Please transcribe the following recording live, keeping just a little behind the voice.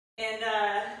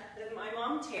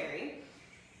mom, Terry,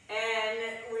 and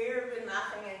we've been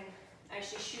laughing and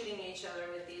actually shooting each other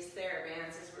with these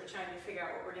TheraBands as we're trying to figure out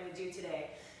what we're going to do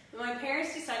today. My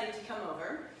parents decided to come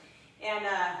over, and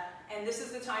this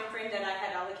is the time frame that I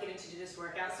had allocated to do this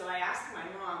workout, so I asked my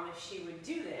mom if she would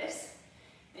do this,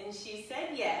 and she said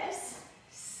yes.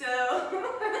 So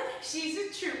she's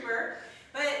a trooper,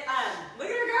 but look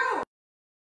at her go.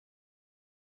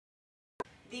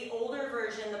 The older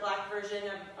version, the black version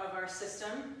of our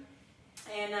system,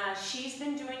 and she's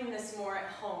been doing this more at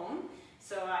home,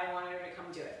 so I wanted her to come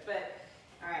do it. But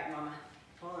all right, Mama,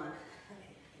 hold on.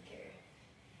 Okay.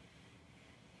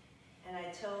 And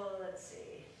I tell, let's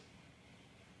see.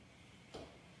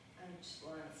 Just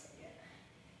one second.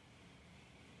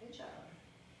 Good job.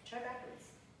 Try backwards.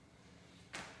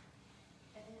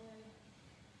 And then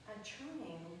I'm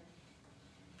trying.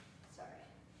 Sorry.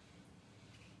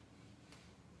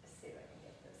 Let's see if I can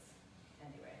get this.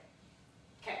 Anyway.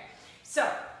 Okay.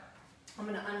 So I'm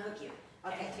gonna unhook you.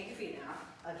 Okay. Take your feet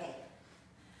now. Okay.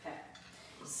 Okay.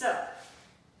 So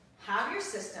have your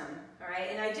system, all right?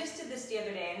 And I just did this the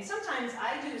other day, and sometimes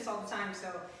I do this all the time,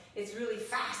 so it's really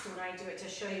fast when I do it to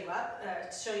show you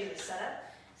the setup.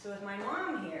 So with my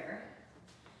mom here,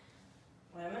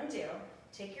 what I'm gonna do,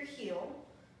 take your heel,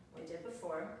 we did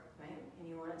before, right? And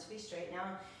you want it to be straight.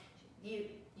 Now, you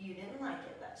didn't like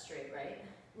it that straight, right?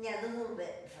 Yeah, a little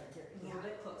bit further. A little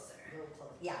bit closer. A little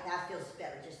close. Yeah, that feels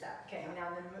better, just that. Okay, now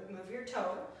then move your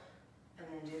toe, and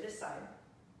then do this side.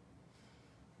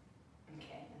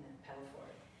 Okay, and then pedal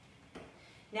forward.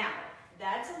 Now,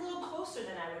 that's a little closer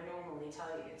than I would normally tell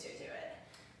you to do it.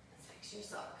 Let's fix your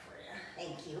sock for you.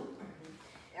 Thank you.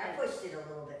 I pushed it a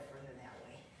little bit further that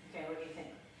way. Okay, what do you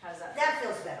think? How's that? That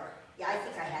feels better. Yeah, I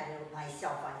think I had it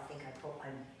myself. I think I put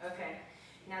my... Okay,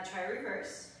 now try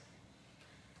reverse.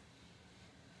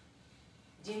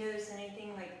 Do you notice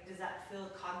anything, like, does that feel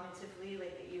cognitively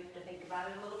like that you have to think about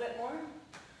it a little bit more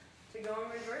to go in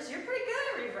reverse? You're pretty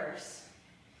good at reverse.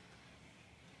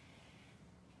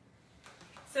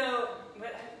 So,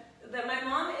 my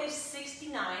mom is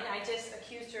 69. I just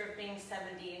accused her of being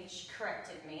 70 and she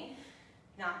corrected me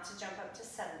not to jump up to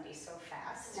 70 so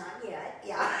fast. Not yet,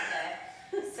 yeah.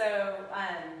 Okay. So,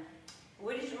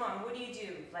 what do you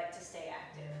do like to stay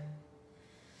active?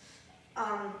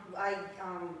 I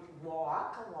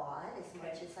walk a lot as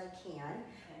much as I can.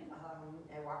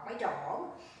 Okay. I walk my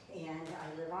dog, and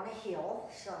I live on a hill,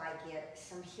 so I get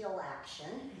some hill action.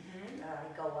 Mm-hmm.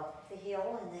 I go up the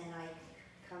hill, and then I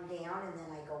come down, and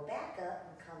then I go back up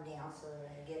and come down, so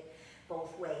that I get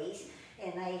both ways.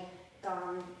 And I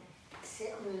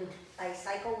sit and I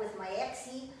cycle with my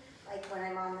Excy, like when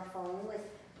I'm on the phone with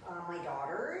my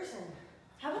daughters and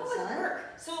how about with work?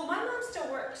 So my mom still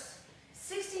works.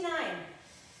 69.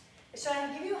 Should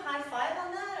I give you a high five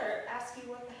on that, or ask you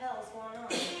what the hell is going on?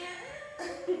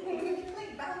 You're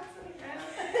like bouncing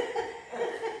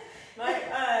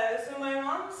around. So my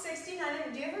mom's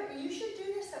 69. You should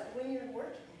do this when you're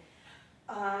working.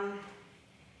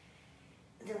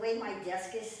 The way my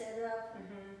desk is set up,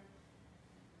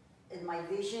 in my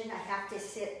vision, I have to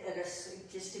sit at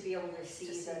just to be able to see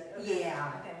okay.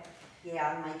 Yeah. Okay.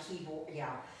 Yeah, on my keyboard.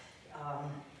 Yeah.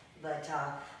 But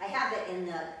I have it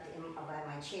by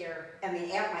my chair. I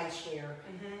mean, at my chair,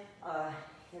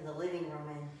 in the living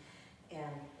room,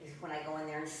 and when I go in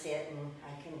there and sit, and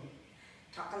I can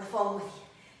talk on the phone with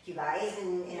you guys,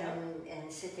 and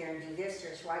sit there and do this,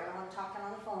 just right while I'm talking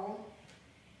on the phone,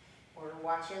 or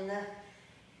watching the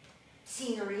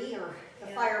scenery, or the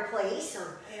fireplace,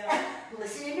 or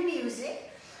listening to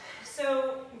music.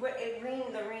 So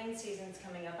the rain season's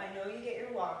coming up. I know you get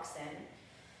your walks in.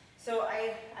 So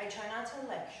I try not to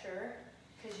lecture,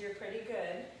 because you're pretty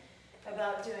good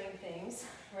about doing things,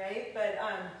 right? But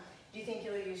do you think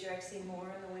you'll use your Excy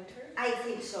more in the winter? I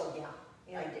think so, yeah.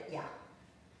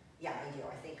 Yeah, I do.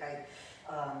 I think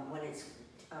when it's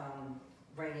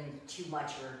raining too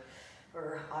much,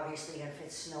 or obviously if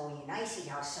it's snowy and icy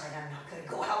outside, I'm not going to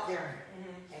go out there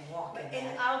and walk in that.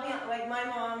 And I'll be like my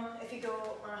mom, if you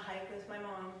go on a hike with my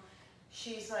mom,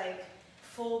 she's like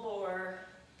full bore,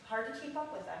 hard to keep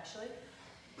up with actually.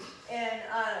 And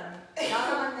not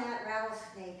on that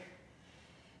rattlesnake.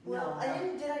 Well,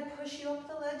 no. Did I push you up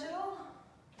the ledge at all?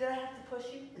 Did I have to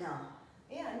push you? No.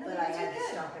 Yeah, no. But I had to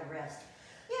stop and rest.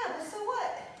 Yeah, but so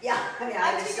what? Yeah, I mean, I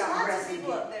had to stop and rest. Lots of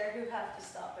people up there who have to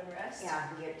stop and rest. Yeah,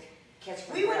 and catch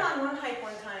my breath. Went on one hike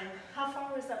one time. How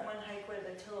far was that one hike with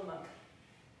the Tillamook?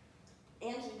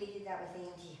 Angie, we did that with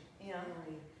Angie. Yeah.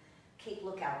 Cape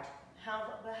Lookout.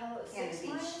 How 6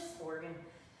 miles? Oregon.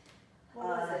 What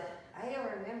was it? I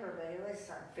don't remember, but it was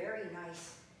a very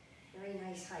nice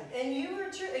hike. And you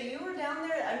were down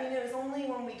there. I mean, it was only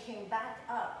when we came back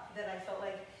up that I felt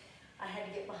like I had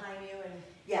to get behind you and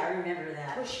Yeah, I remember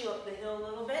that. push you up the hill a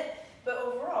little bit. But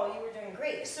overall, you were doing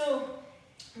great. So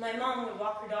my mom would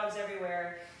walk her dogs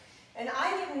everywhere, and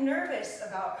I get nervous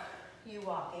about you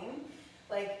walking.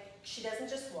 Like, she doesn't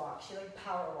just walk, she like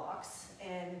power walks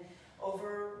and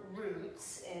over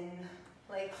roots and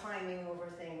like climbing over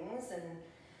things,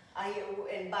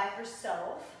 and by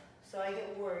herself. So I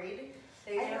get worried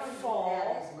that you're gonna fall. I don't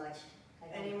do that as much.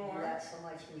 I don't anymore? do that so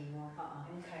much anymore.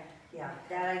 Okay. Yeah,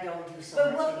 that I don't do so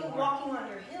But much anymore. walking on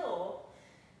your hill,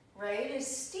 right, is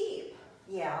steep.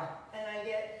 Yeah. And I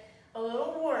get a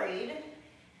little worried.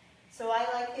 So I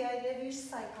like the idea of you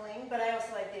cycling, but I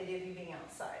also like the idea of you being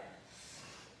outside.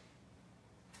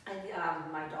 And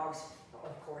my dogs,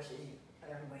 of course,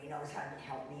 everybody knows how to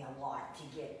help me a lot to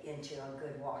get into a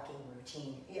good walking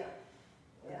routine. Yeah.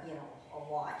 Yeah. You know, a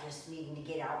lot. Just needing to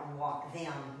get out and walk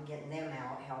them, and getting them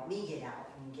out, help me get out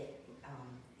and get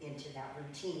into that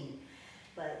routine.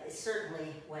 But it's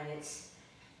certainly when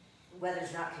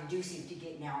weather's not conducive to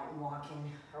getting out and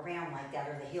walking around like that,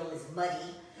 or the hill is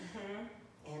muddy.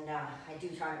 And I do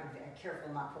try to be very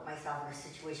careful not to put myself in a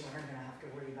situation where I'm going to have to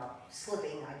worry about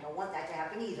slipping. I don't want that to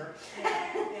happen either.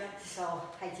 Yeah. So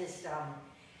I just,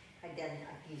 I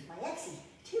use my Excy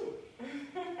too.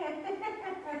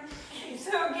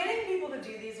 So getting people to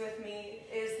do these with me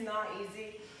is not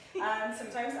easy.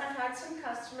 Sometimes I've had some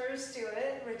customers do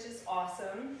it, which is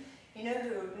awesome. You know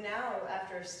who, now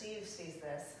after Steve sees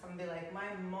this, I'm gonna be like,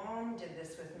 my mom did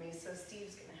this with me, so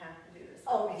Steve's gonna have to do this.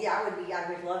 Oh yeah, I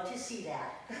would love to see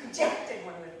that. Jack did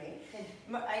one with me.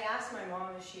 I asked my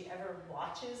mom if she ever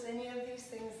watches any of these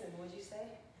things, and what'd you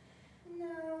say?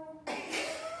 No.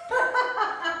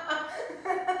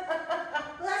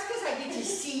 Well, that's because I get to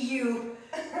see you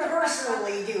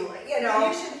personally do it, you know.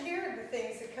 You should hear the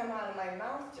things that come out of my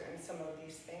mouth during some of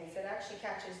these things. It actually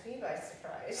catches me by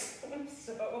surprise.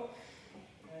 So, I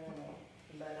don't know.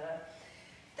 But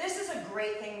this is a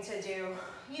great thing to do.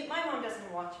 My mom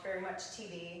doesn't watch very much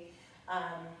TV.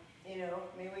 You know,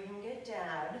 maybe we can get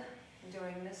Dad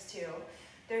doing this too.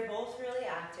 They're both really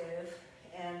active,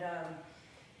 and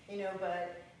you know,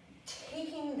 but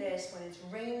taking this when it's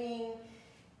raining,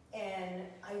 and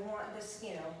I want this,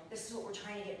 you know, this is what we're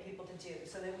trying to get people to do,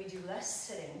 so that we do less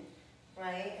sitting,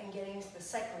 right, and getting the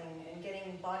cycling and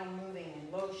getting body moving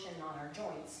and lotion on our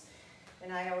joints.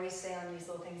 And I always say on these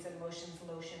little things that motion's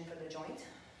lotion for the joint,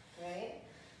 right?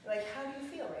 Like, how do you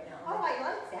feel right now? Oh, I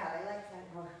like that. I like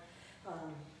that more.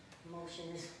 Motion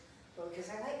is, because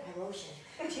I like my lotion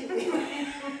too.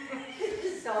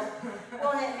 So,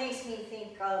 well, that makes me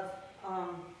think of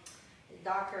the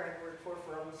doctor I worked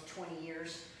for almost 20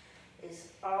 years is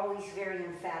always very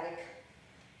emphatic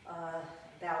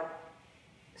about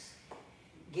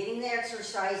getting the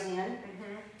exercise in,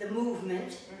 the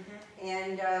movement,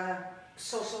 and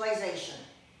socialization.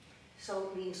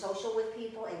 So being social with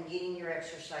people and getting your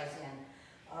exercise in.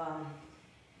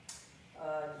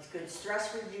 It's a good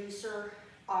stress reducer,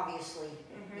 obviously,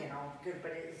 you know, good,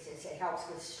 but it helps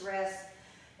with stress,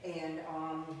 and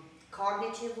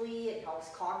cognitively, it helps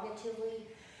cognitively,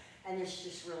 and it's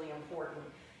just really important.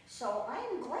 So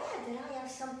I'm glad that I have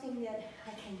something that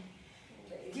I can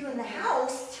do in the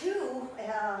house too,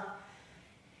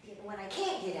 when I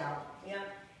can't get out. Yeah.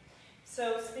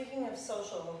 So speaking of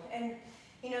social, and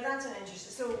you know, that's an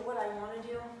interesting, so what I want to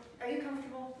do, are you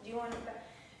comfortable? Do you want to,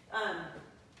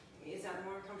 is that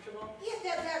more comfortable?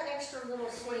 Yeah, that extra little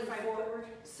swing forward.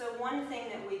 So one thing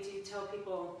that we do tell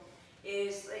people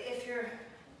is, if your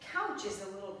couch is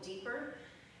a little deeper,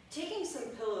 taking some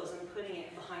pillows and putting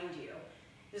it behind you.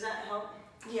 Does that help?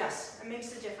 Yes. It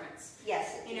makes a difference.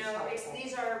 Yes, You know,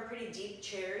 these are pretty deep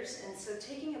chairs, and so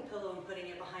taking a pillow and putting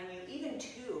it behind you, even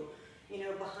two, you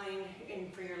know, behind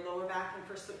and for your lower back and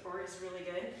for support is really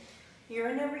good. You're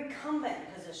in a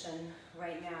recumbent position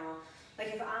right now.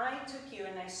 Like if I took you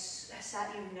and I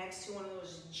sat you next to one of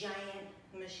those giant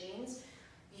machines,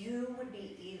 you would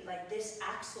be eating, like this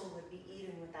axle would be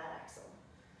eating with that axle.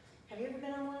 Have you ever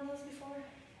been on one of those before?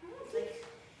 Like,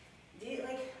 we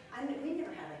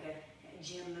never had like a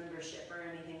gym membership or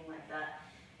anything like that.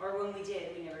 Or when we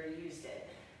did, we never used it.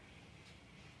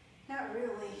 Not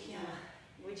really, yeah.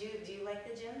 Do you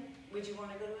like the gym? Would you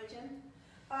want to go to a gym?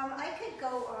 I could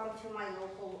go to my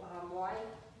local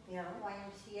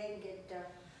YMCA and get,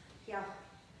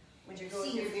 Would you go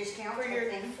senior discount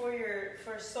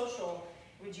for social?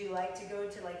 Would you like to go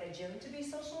to like a gym to be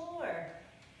social,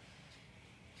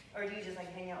 or do you just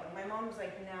like hang out? My mom's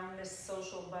like now Miss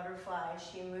Social Butterfly.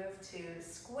 She moved to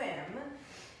Squim,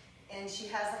 and she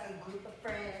has like a group of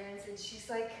friends, and she's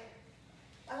like,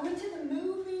 I went to the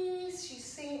movies. She's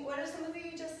seen, what is the movie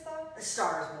you just saw? A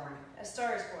Star is Born. A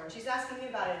Star is Born. She's asking me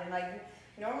about it, and like,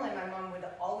 normally my mom would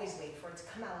always wait for it to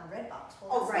come out on Redbox.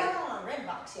 Well, it's not on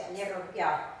Redbox yet. Never,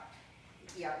 yeah.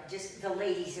 Yeah, just the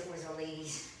ladies, it was a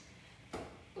ladies'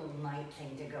 little night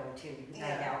thing to go to,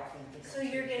 night out thing to go to. So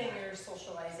you're getting your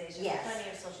socialization, plenty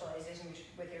of socialization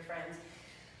with your friends.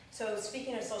 So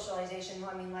speaking of socialization,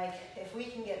 I mean, like, if we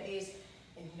can get these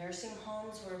in nursing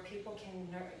homes where people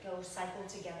can go cycle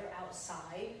together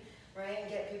outside, right, and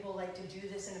get people like to do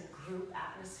this in a group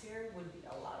atmosphere would be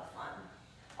a lot of fun.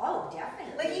 Oh,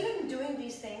 definitely. Like even doing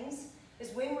these things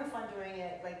is way more fun doing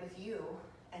it like with you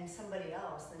and somebody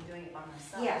else than doing it by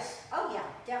myself. Yes. Oh yeah,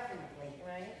 definitely.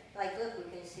 Right? Like, look, we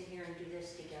can sit here and do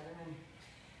this together,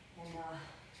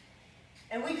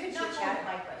 and we could not chat a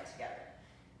bike ride together.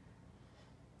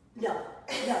 No,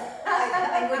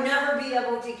 I would never be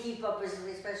able to keep up,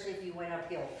 especially if you went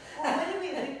uphill. Well,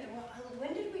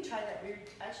 when did we try that? We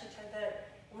actually tried that.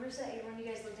 Where is that? When you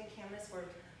guys lived in Camas, where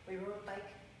we rode a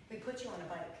bike. We put you on a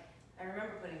bike. I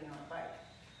remember putting you on a bike.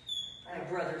 My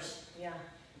brothers. Yeah.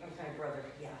 Okay. My brother.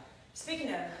 Yeah.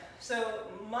 Speaking of,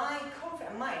 so my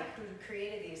co-founder, Mike, who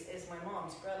created these, is my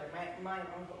mom's brother, my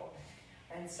uncle.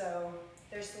 And so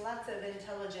there's lots of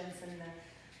intelligence in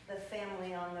the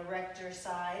family on the rector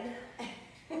side.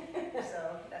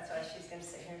 So that's why she's going to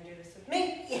sit here and do this with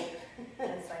me. Yeah.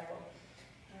 And cycle.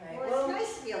 All right. Well, it's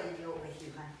nice to be able to do it with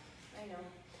you, hon. I know.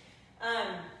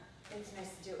 It's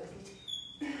nice to do it with you too.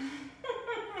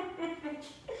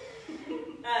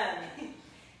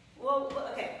 Well,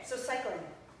 okay, so cycling.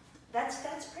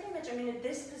 That's pretty much, I mean,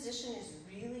 this position is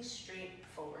really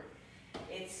straightforward.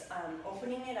 It's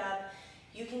opening it up.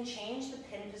 You can change the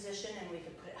pin position and we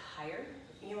could put it higher.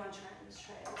 You want to try it? Let's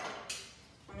try it.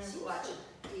 I'm going to watch it.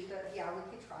 Yeah, we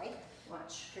could try.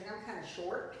 Watch. Because I'm kind of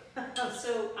short.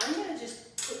 So I'm going to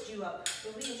just put you up.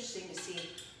 It'll be interesting to see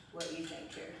what you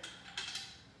think here.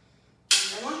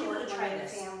 I want you to try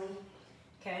this. Family.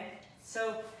 Okay,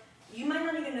 so you might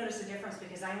not even notice a difference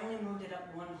because I only moved it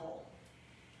up one hole.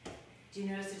 Do you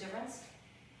notice a difference?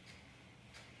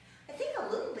 I think a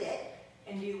little bit.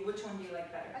 And which one do you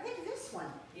like better? I think this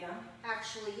one. Yeah?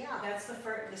 Actually, yeah. That's the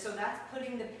first, so that's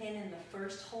putting the pin in the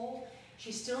first hole.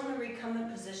 She's still in a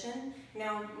recumbent position.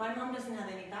 Now, my mom doesn't have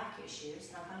any back issues,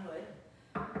 knock on wood.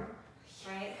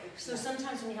 Right? So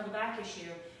sometimes when you have a back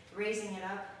issue, raising it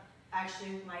up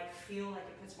actually might feel like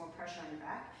it puts more pressure on your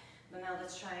back. But now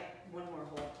let's try one more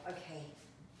hole. Okay.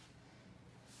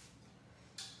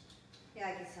 Yeah,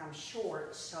 I guess I'm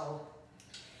short, so.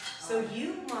 So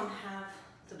you, Mom, have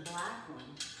the black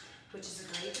one, which is a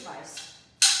great device.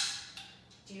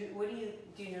 Do you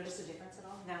notice a difference at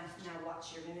all? Now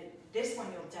watch. This one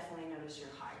you'll definitely notice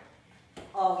you're higher.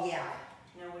 Oh yeah.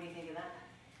 Now, what do you think of that?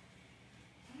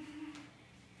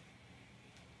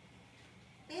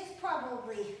 It's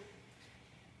probably.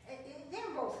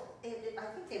 They're both. I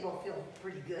think they both feel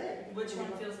pretty good. Which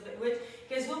one feels a bit?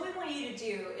 Because what we want you to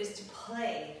do is to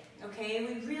play. Okay,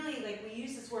 we really we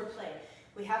use this word play.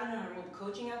 We have it in our mobile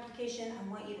coaching application. I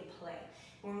want you to play.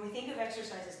 When we think of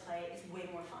exercise as play, it's way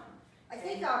more fun. I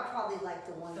think I'll probably like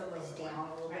the one that was down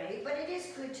a little bit, but it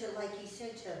is good to, like you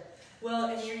said, to. Well,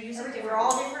 and you're using different. We're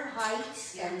all different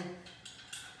heights, and.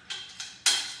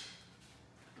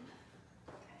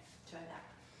 Okay, try that.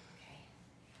 Okay.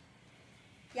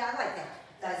 Yeah, I like that.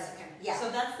 That's okay. Yeah. So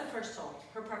that's the first hole.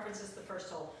 Her preference is the first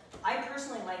hole. I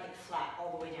personally like it flat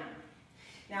all the way down.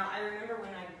 Now I remember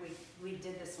when we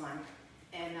did this one,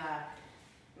 and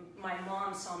my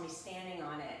mom saw me standing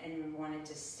on it and wanted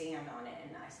to stand on it,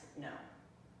 and I said no.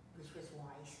 Which was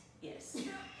wise. Yes.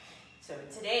 So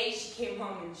today she came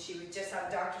home and she would just have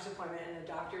a doctor's appointment, and the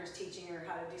doctor is teaching her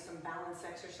how to do some balance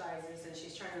exercises, and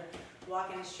she's trying to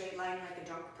walk in a straight line like a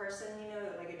drunk person, you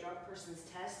know, like a drunk person's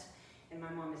test. And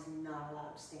my mom is not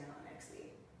allowed to stand on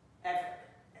Excy, ever.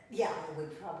 Yeah, it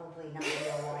would probably not be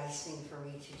a wise thing for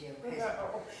me to do.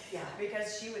 No. Yeah.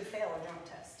 Because she would fail a drunk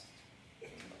test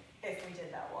if we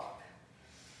did that walk.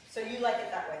 So you like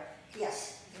it that way?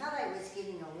 Yes. I thought I was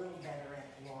getting a little better at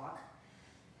the walk.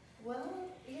 Well,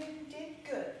 you did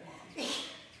good.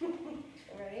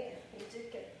 Right? You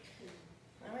did good.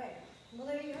 All right. Well,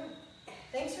 there you go.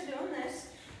 Thanks for doing this.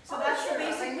 So that's the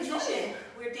basic position.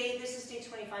 This is day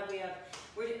 25.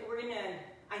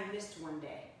 I missed one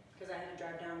day because I had to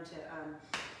drive down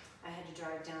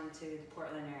to the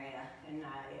Portland area, and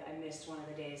I missed one of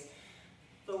the days.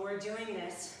 But we're doing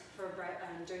this for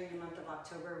during the month of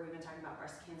October. We've been talking about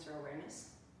breast cancer awareness.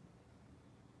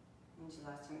 When was the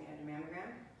last time you had a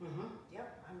mammogram? Mm-hmm. Yep.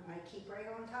 I keep right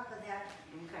on top of that.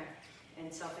 Okay.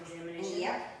 And self-examination.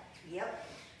 Yep.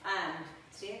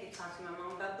 See, I could talk to my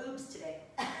mom about boobs today.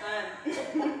 You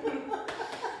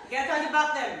gotta talk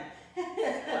about them.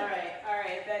 All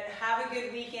right, but have a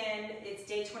good weekend. It's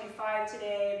day 25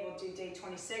 today. We'll do day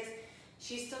 26.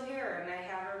 She's still here, and I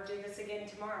have her do this again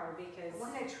tomorrow because... I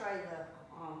want to try the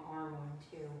arm one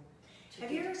too.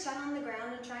 Have you ever sat on the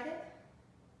ground and tried it?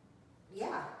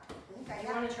 Yeah. I think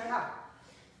I want to try it? Yeah.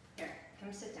 Here,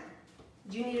 come sit down.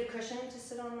 Do you need a cushion to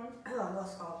sit on one? Oh,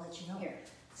 I'll let you know. Here,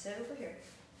 sit over here.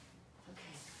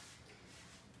 Okay.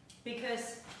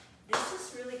 Because this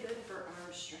is really good for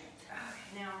arm strength.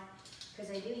 Okay. Now,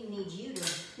 because I do need you to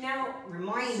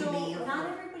remind me. So not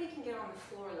everybody can get on the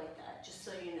floor like that, just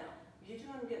so you know. You're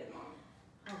doing good, Mom.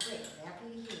 Oh, great. Happy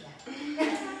to hear that.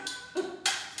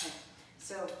 Okay.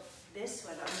 So this,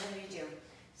 what I'm going to do,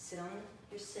 sit on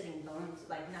your sitting bones,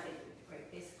 like not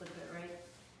right, basically put it right,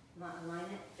 align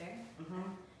it there.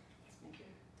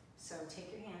 So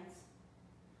take your hands.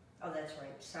 Oh, that's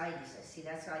right. Side, see,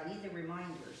 that's I need the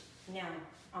reminders. Now,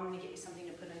 I'm going to get you something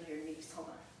to put under your knees. Hold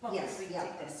on. Well, yes, we can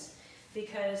take this.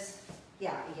 Because I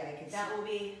can see. That will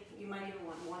be, you might even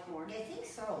want one more. Yeah, I think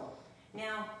so.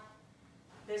 Now,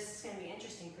 this is going to be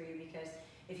interesting for you because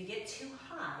if you get too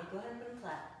high, go ahead and put them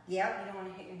flat. Yep. You don't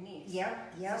want to hit your knees.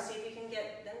 Yep. So see if you can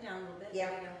get them down a little bit. Yep.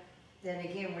 There you go. Then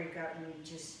again, we've got me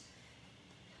just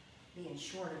being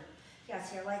shorter. Yeah,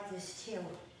 see, I like this too.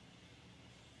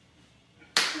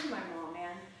 Look at my mom,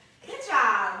 man. Good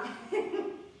job.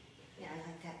 Yeah, I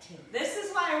like that too. This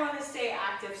is why I want to stay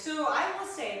active. So I will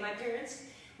say, my parents,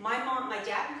 my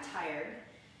dad retired.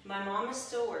 My mom is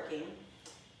still working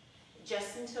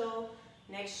just until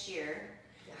next year,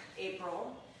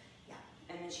 April. Yeah.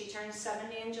 And then she turns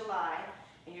 70 in July,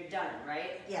 and you're done,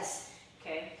 right? Yes.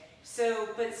 Okay. So,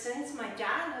 but since my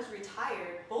dad has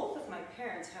retired, both of my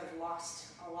parents have lost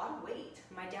a lot of weight.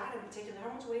 My dad in particular,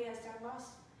 how much weight has Dad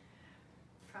lost?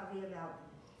 Probably about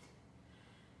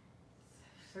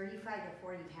 35 to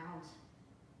 40 pounds.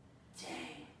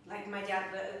 Dang. Like my dad,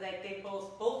 like they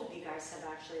both of you guys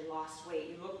have actually lost weight.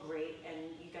 You look great and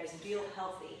you guys feel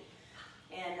healthy.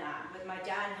 And with my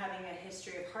dad having a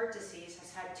history of heart disease,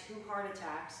 has had 2 heart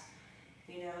attacks.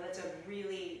 You know, that's a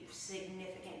really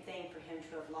significant thing for him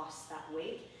to have lost that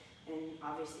weight. And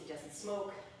obviously he doesn't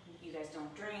smoke. You guys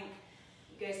don't drink.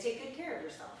 You guys take good care of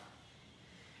yourself.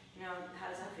 Now, how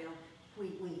does that feel? We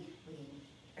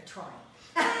are trying.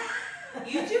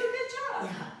 You do a good job.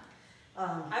 Yeah.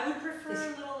 I would prefer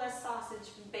a little less sausage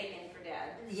and bacon for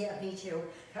Dad. Yeah, me too.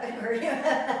 But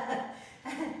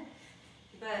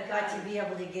I got to be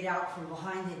able to get out from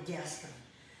behind the desk.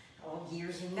 All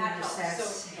years and years,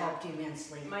 that's helped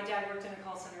immensely. My dad worked in a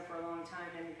call center for a long time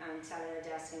and sat at a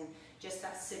desk, and just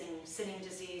that sitting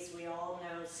disease, we all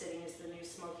know sitting is the new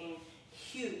smoking.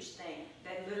 Huge thing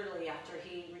that literally after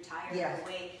he retired the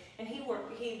weight, and he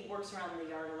works around the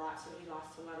yard a lot, so he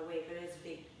lost a lot of weight, but it's a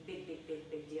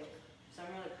big deal. So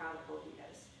I'm really proud of both of you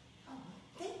guys. Oh,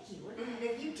 thank you. We're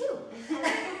proud of you too.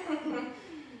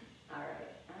 All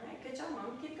right, good job,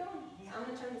 Mom. Keep going. Yeah. I'm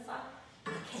gonna turn this off.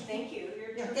 Okay. Thank you.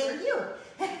 Thank you.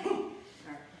 All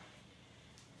right.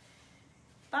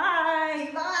 Bye.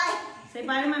 Bye. Say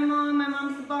bye to my mom. My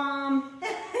mom's the bomb.